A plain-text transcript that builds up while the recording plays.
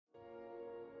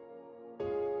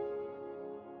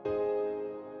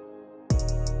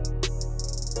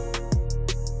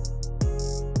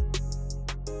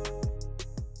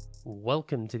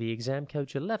Welcome to the Exam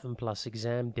Coach 11 Plus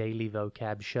Exam Daily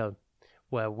Vocab Show,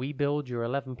 where we build your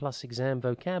 11 Plus exam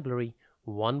vocabulary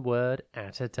one word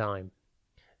at a time.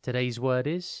 Today's word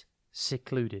is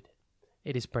secluded.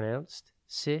 It is pronounced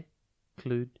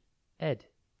secluded, and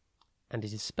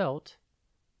it is spelt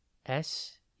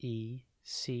S-E-C-L-U-D-E-D.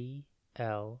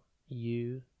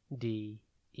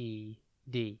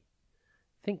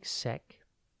 Think sec,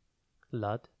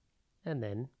 lud, and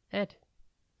then ed.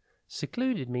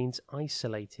 Secluded means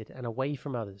isolated and away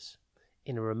from others,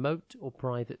 in a remote or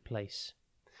private place.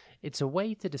 It's a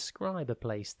way to describe a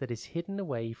place that is hidden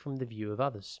away from the view of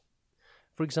others.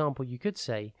 For example, you could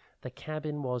say, the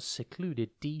cabin was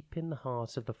secluded deep in the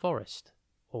heart of the forest,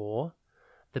 or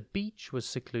the beach was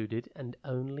secluded and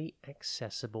only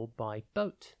accessible by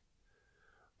boat.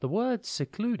 The word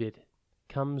secluded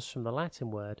comes from the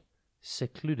Latin word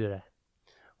secludere,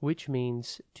 which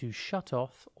means to shut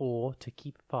off or to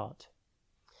keep apart.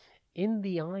 In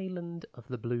The Island of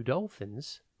the Blue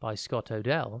Dolphins by Scott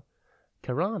Odell,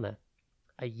 Karana,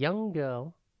 a young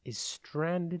girl, is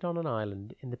stranded on an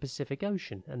island in the Pacific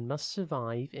Ocean and must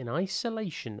survive in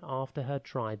isolation after her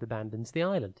tribe abandons the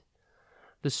island.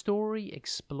 The story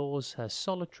explores her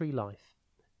solitary life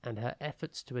and her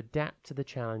efforts to adapt to the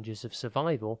challenges of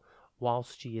survival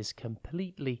whilst she is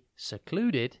completely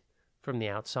secluded from the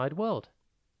outside world.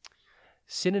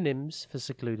 Synonyms for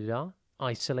secluded are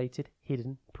isolated,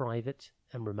 hidden, private,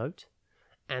 and remote.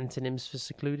 Antonyms for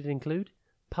secluded include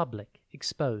public,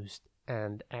 exposed,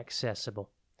 and accessible.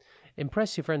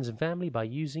 Impress your friends and family by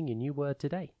using your new word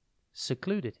today,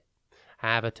 secluded.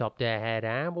 Have a top day ahead,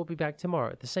 and we'll be back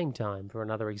tomorrow at the same time for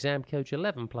another Exam Coach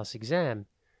 11 Plus Exam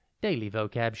Daily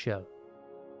Vocab Show.